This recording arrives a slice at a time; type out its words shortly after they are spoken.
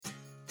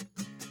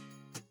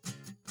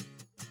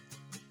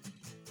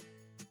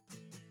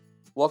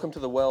Welcome to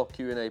the Well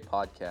Q&A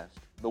podcast.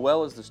 The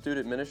Well is the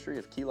student ministry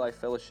of Key Life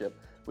Fellowship,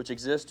 which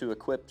exists to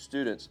equip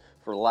students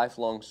for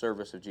lifelong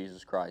service of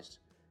Jesus Christ.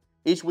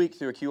 Each week,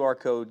 through a QR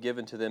code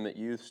given to them at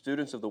youth,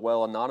 students of the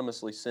Well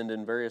anonymously send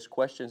in various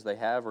questions they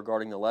have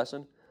regarding the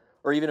lesson,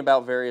 or even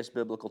about various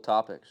biblical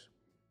topics.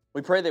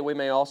 We pray that we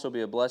may also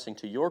be a blessing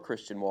to your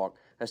Christian walk,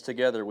 as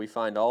together we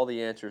find all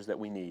the answers that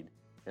we need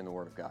in the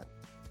Word of God.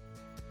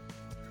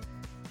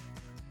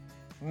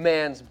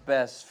 Man's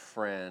best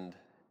friend.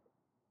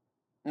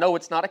 No,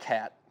 it's not a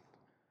cat.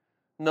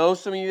 No,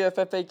 some of you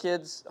FFA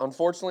kids,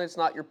 unfortunately, it's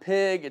not your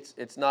pig,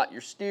 it's not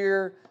your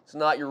steer, it's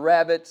not your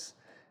rabbits,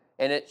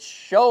 and it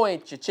sure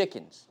ain't your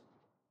chickens.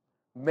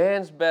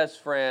 Man's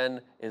best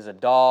friend is a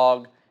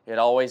dog. It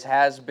always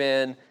has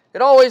been.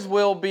 It always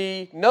will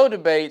be. No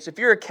debates. If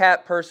you're a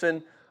cat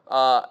person,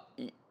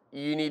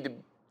 you need to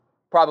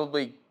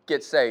probably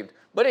get saved.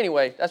 But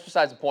anyway, that's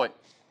besides the point.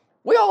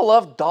 We all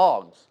love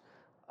dogs.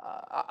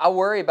 I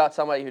worry about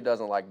somebody who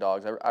doesn't like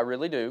dogs. I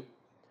really do.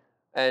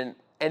 And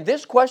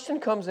this question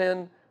comes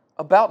in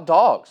about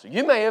dogs.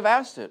 You may have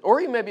asked it,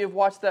 or you maybe have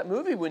watched that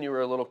movie when you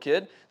were a little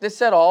kid that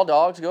said all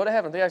dogs go to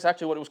heaven. I think that's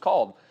actually what it was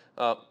called,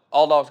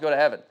 All Dogs Go to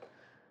Heaven.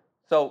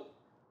 So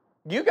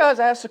you guys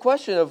asked the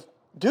question of,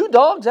 do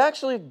dogs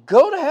actually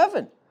go to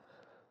heaven?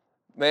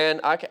 Man,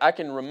 I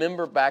can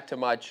remember back to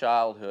my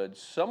childhood,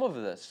 some of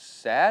the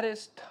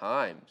saddest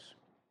times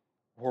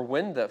were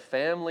when the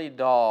family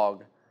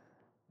dog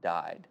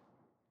died.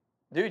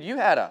 Dude, you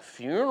had a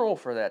funeral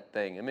for that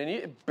thing. I mean,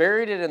 you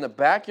buried it in the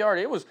backyard.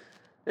 It was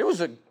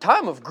a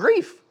time of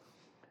grief.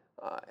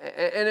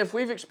 And if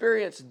we've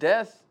experienced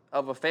death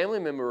of a family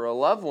member or a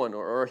loved one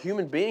or a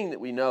human being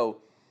that we know,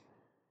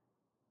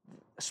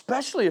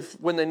 especially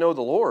when they know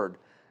the Lord,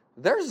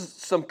 there's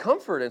some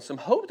comfort and some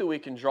hope that we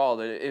can draw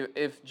that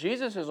if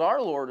Jesus is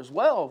our Lord as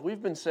well, if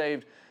we've been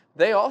saved,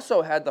 they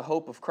also had the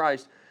hope of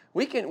Christ.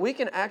 We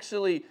can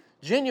actually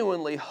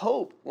genuinely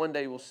hope one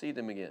day we'll see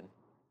them again.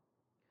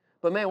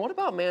 But man, what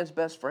about man's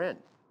best friend?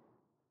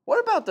 What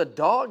about the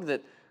dog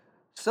that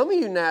some of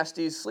you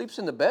nasties sleeps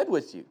in the bed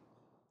with you?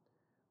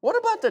 What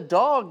about the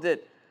dog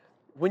that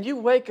when you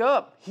wake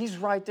up, he's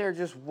right there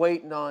just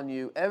waiting on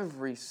you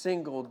every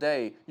single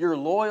day, your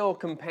loyal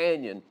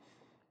companion?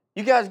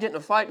 You guys get in a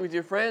fight with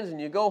your friends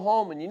and you go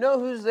home and you know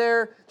who's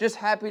there, just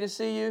happy to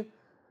see you?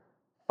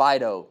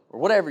 Fido, or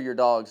whatever your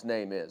dog's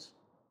name is.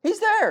 He's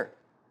there,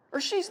 or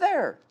she's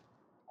there,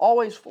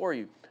 always for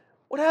you.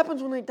 What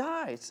happens when they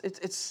die?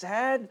 It's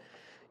sad.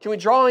 Can we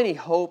draw any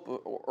hope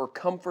or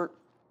comfort?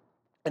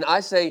 And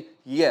I say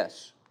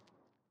yes,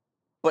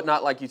 but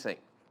not like you think.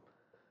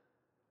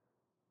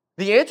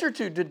 The answer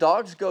to do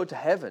dogs go to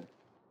heaven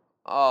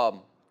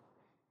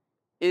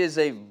is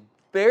a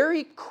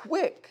very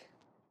quick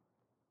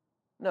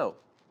no.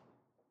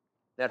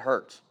 That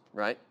hurts,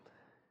 right?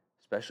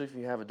 Especially if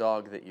you have a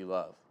dog that you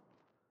love.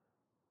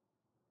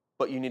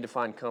 But you need to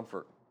find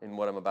comfort in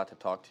what I'm about to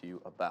talk to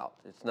you about.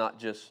 It's not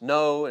just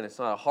no, and it's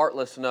not a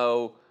heartless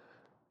no.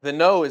 The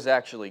no is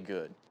actually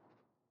good.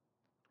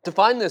 To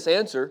find this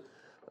answer,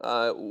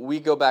 we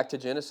go back to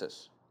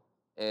Genesis.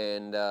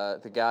 And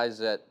the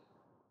guys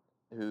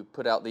who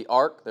put out the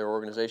Ark, their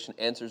organization,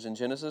 Answers in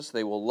Genesis,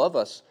 they will love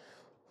us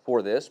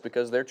for this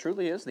because there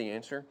truly is the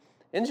answer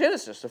in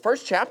Genesis, the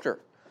first chapter.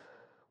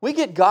 We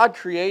get God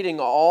creating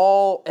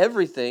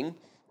everything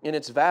in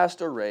its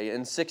vast array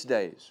in 6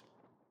 days.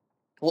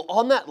 Well,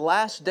 on that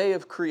last day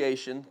of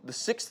creation, the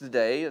sixth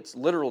day, it's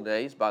literal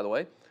days, by the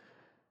way,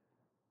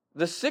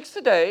 the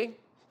sixth day,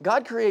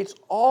 God creates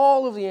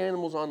all of the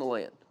animals on the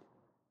land.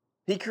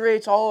 He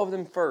creates all of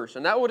them first,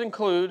 and that would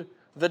include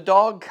the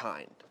dog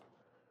kind.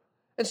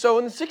 And so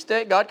in the sixth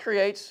day, God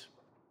creates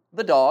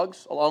the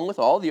dogs along with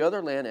all the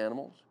other land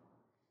animals.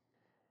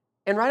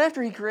 And right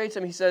after He creates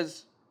them, He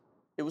says,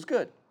 it was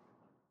good.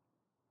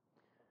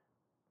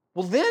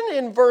 Well, then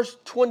in verse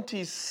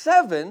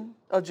 27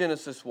 of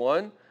Genesis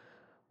 1,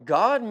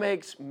 God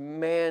makes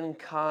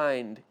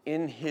mankind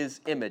in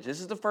His image. This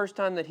is the first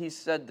time that He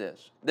said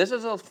this. This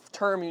is a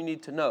term you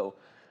need to know.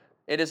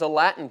 It is a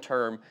Latin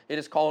term. It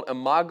is called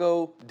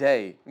imago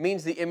Dei. It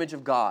means the image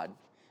of God.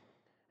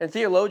 And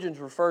theologians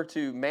refer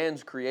to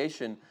man's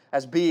creation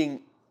as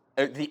being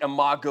the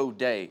imago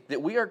Dei,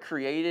 that we are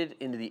created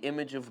into the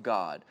image of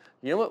God.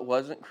 You know what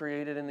wasn't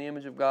created in the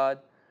image of God?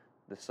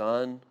 The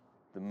sun,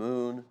 the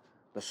moon,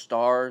 the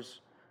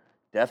stars,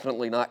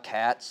 definitely not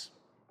cats,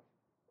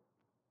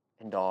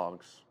 and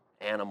dogs,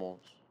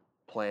 animals,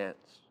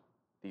 plants,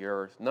 the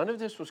earth. None of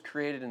this was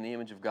created in the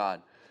image of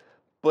God.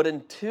 But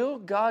until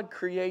God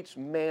creates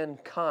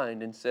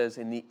mankind and says,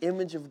 in the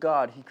image of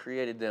God, He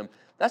created them,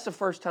 that's the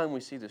first time we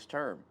see this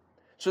term.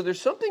 So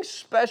there's something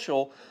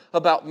special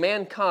about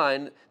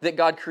mankind that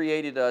God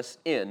created us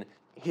in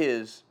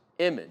His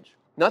image.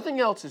 Nothing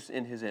else is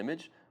in His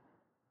image,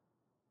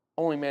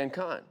 only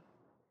mankind.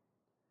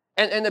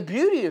 And the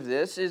beauty of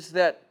this is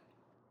that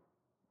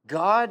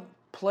God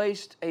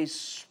placed a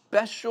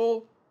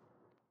special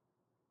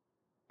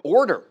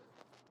order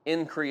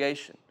in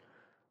creation.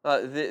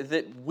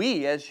 That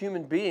we as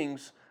human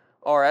beings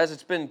are, as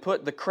it's been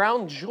put, the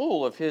crown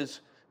jewel of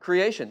His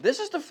creation. This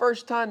is the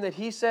first time that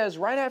he says,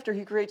 right after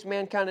he creates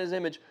mankind in his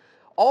image,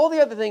 all the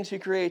other things he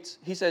creates,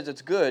 he says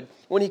it's good.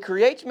 When he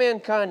creates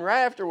mankind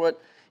right after what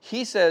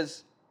he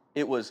says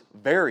it was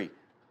very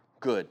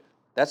good.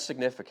 That's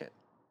significant.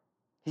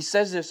 He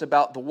says this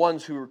about the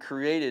ones who were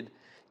created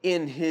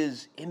in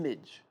his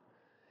image.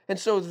 And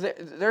so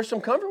there's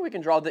some comfort we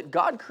can draw that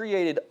God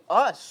created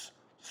us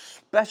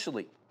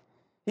specially.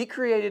 He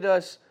created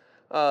us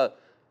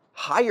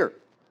higher,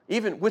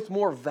 even with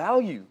more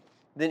value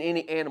than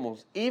any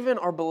animals, even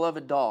our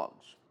beloved dogs.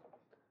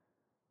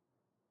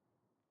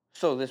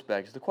 So this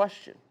begs the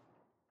question,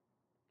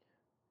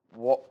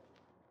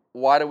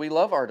 why do we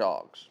love our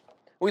dogs?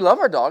 We love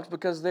our dogs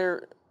because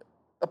they're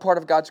a part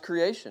of God's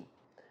creation.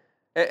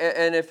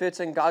 And if it's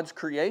in God's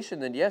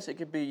creation, then yes, it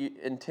could be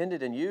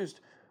intended and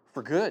used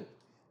for good.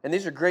 And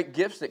these are great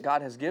gifts that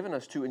God has given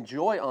us to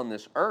enjoy on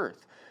this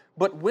earth.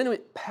 But when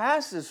it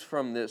passes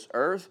from this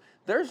earth,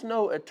 there's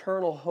no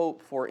eternal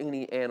hope for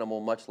any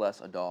animal, much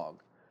less a dog.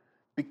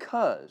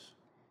 Because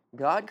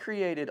God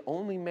created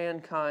only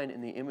mankind in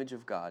the image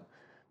of God.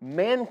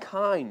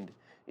 Mankind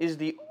is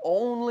the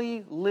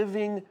only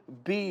living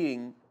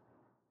being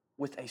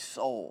with a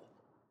soul.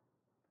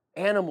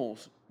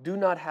 Animals do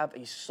not have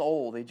a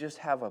soul, they just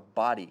have a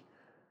body.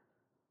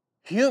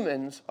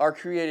 Humans are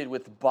created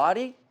with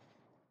body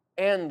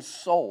and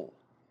soul.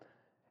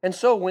 And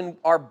so when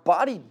our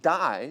body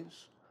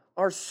dies,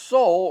 our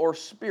soul or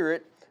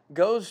spirit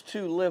goes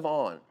to live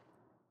on.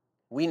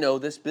 We know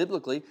this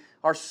biblically.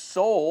 Our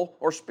soul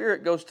or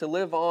spirit goes to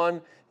live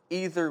on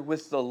either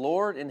with the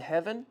Lord in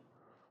heaven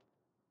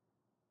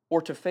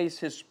or to face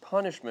his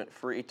punishment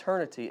for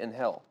eternity in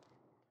hell.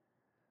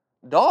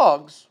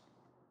 Dogs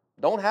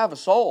don't have a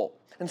soul.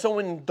 And so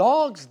when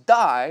dogs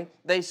die,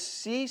 they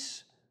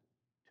cease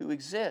to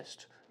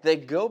exist. They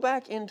go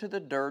back into the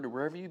dirt or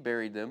wherever you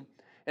buried them,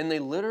 and they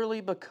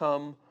literally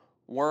become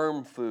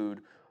worm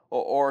food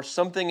or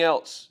something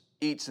else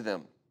eats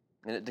them.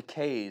 And it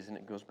decays and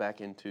it goes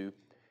back into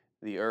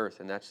the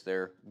earth. And that's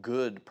their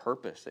good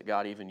purpose that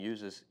God even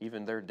uses,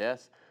 even their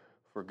death,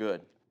 for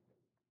good.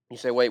 You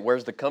say, wait,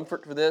 where's the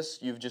comfort for this?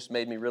 You've just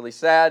made me really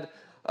sad.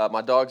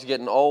 My dog's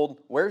getting old.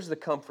 Where's the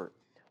comfort?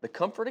 The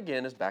comfort,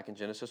 again, is back in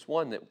Genesis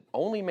 1, that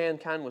only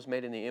mankind was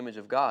made in the image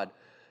of God.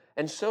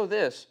 And so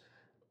this,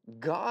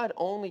 God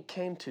only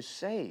came to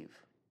save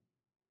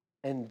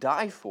and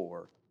die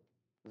for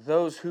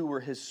those who were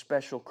his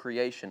special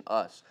creation,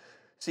 us.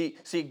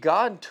 See,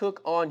 God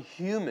took on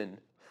human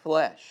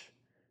flesh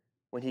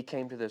when he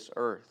came to this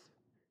earth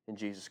in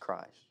Jesus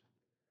Christ.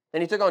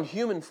 And he took on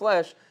human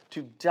flesh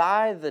to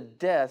die the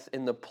death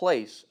in the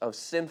place of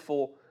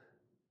sinful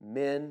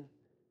men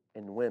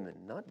and women,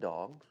 not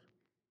dogs.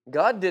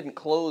 God didn't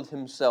clothe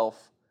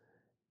himself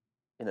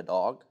in a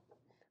dog.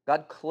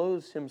 God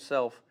clothes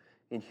himself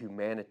in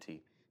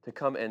humanity to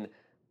come and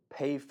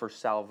pay for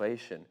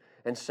salvation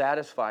and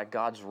satisfy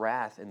God's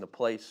wrath in the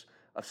place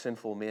of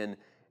sinful men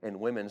and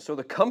women. So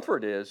the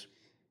comfort is,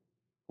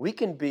 we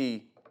can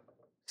be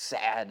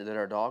sad that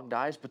our dog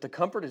dies, but the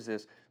comfort is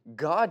this: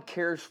 God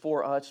cares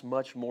for us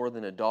much more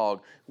than a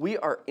dog. We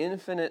are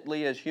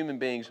infinitely, as human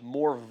beings,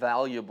 more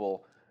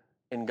valuable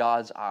in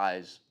God's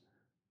eyes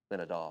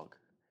than a dog.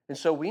 And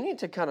so we need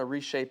to kind of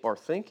reshape our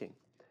thinking.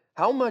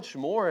 How much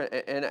more,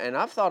 and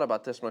I've thought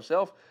about this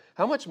myself,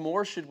 how much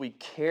more should we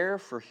care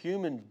for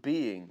human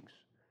beings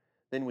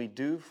than we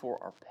do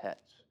for our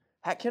pets?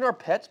 Can our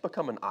pets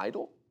become an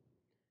idol?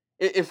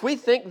 If we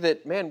think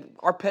that, man,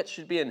 our pets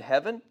should be in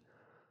heaven,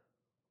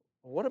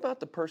 what about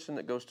the person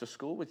that goes to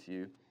school with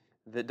you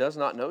that does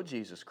not know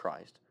Jesus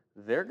Christ?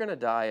 They're going to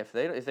die, if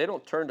they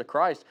don't turn to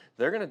Christ,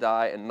 they're going to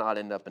die and not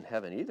end up in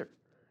heaven either.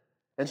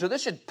 And so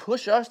this should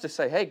push us to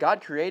say, hey,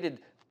 God created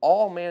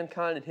all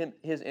mankind in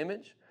his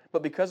image,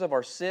 but because of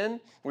our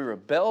sin, we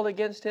rebelled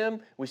against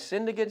him, we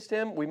sinned against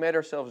him, we made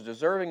ourselves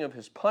deserving of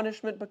his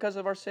punishment because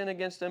of our sin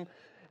against him.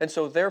 And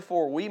so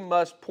therefore we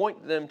must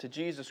point them to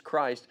Jesus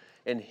Christ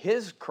and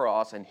his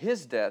cross and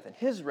his death and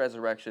his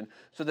resurrection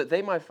so that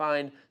they might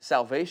find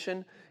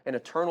salvation and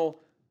eternal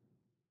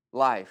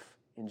life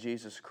in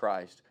Jesus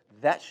Christ.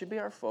 That should be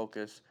our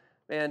focus.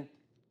 Man,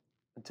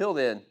 until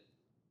then,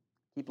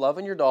 keep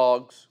loving your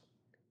dogs.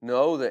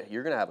 Know that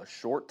you're going to have a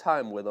short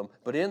time with them,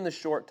 but in the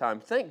short time,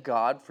 thank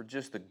God for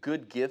just the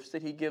good gifts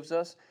that he gives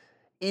us,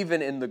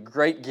 even in the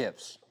great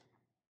gifts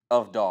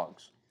of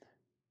dogs.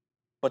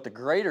 But the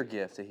greater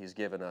gift that he's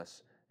given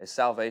us is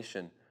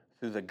salvation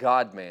through the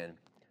God-man,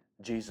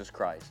 Jesus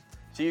Christ.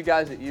 See you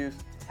guys at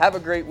Youth. Have a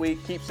great week.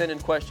 Keep sending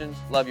questions.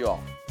 Love you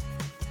all.